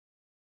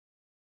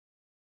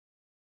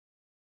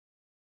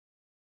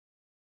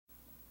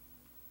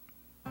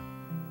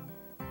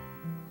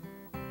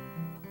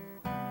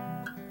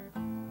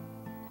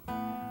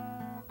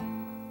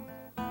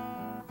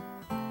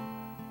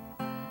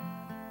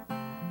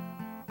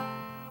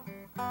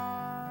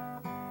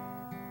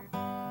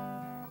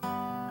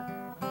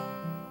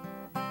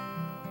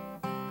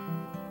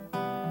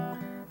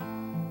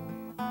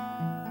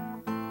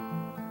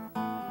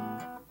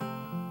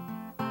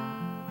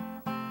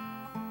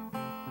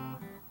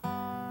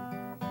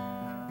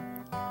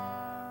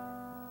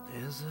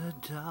There's a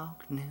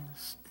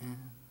darkness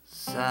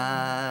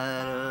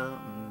inside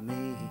of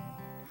me,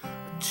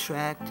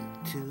 attracted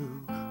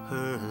to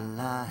her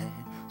light.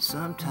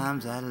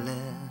 Sometimes I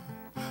let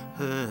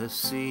her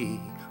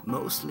see,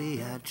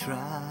 mostly I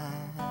try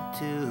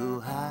to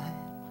hide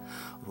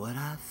what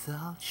I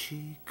thought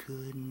she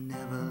could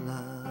never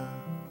love.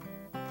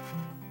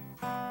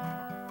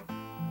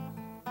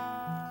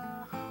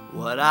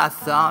 What I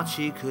thought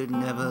she could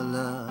never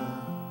love.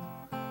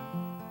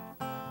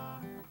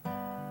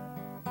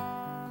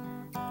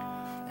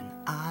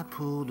 I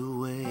pulled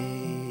away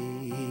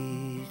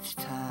each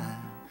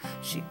time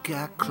she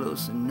got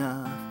close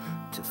enough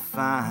to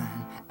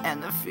find,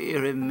 and the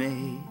fear it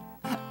made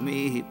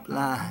me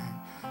blind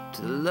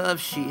to the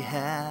love she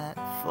had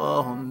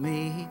for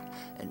me.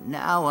 And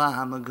now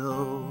I'm a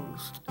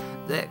ghost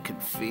that can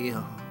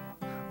feel,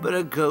 but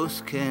a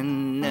ghost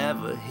can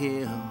never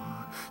heal.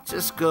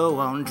 Just go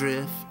on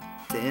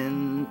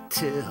drifting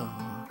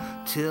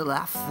till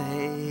I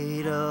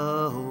fade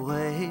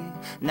away.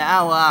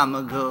 Now I'm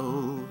a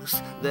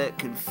ghost that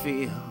can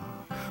feel,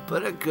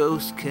 but a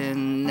ghost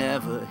can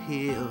never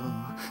heal.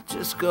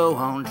 Just go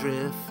on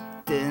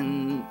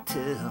drifting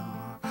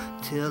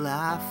till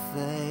I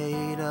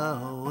fade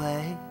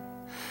away.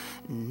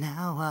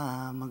 Now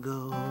I'm a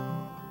ghost.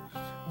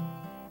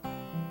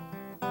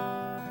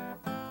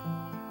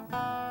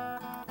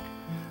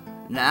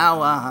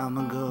 Now I'm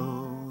a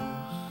ghost.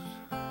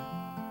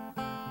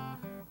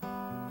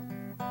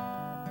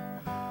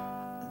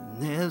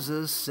 There's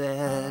a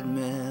sad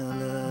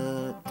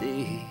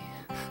melody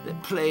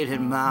that played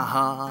in my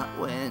heart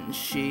when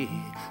she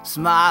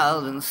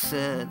smiled and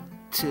said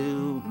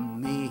to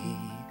me,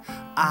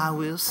 I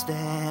will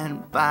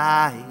stand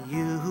by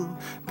you,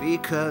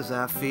 because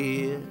I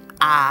feared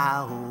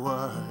I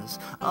was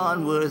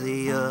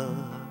unworthy of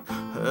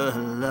her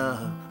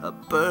love. A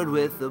bird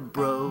with a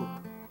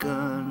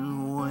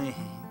broken wing,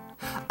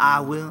 I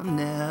will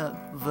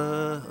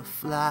never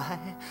fly.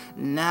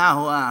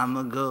 Now I'm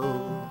a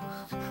ghost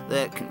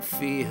that can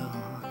feel,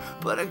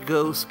 but a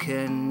ghost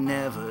can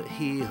never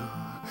heal.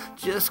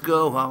 Just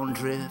go on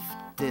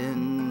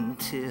drifting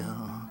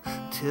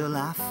till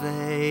I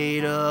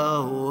fade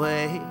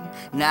away.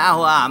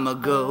 Now I'm a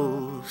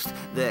ghost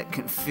that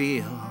can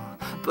feel,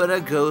 but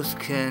a ghost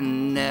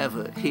can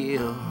never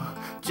heal.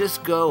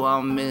 Just go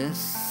on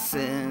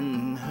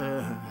missing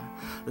her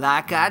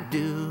like I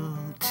do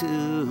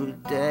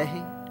today.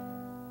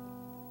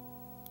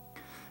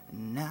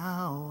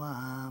 Now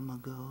I'm a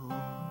ghost.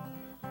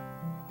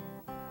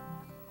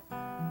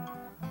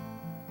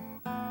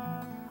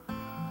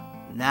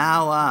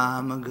 Now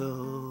I'm a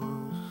ghost.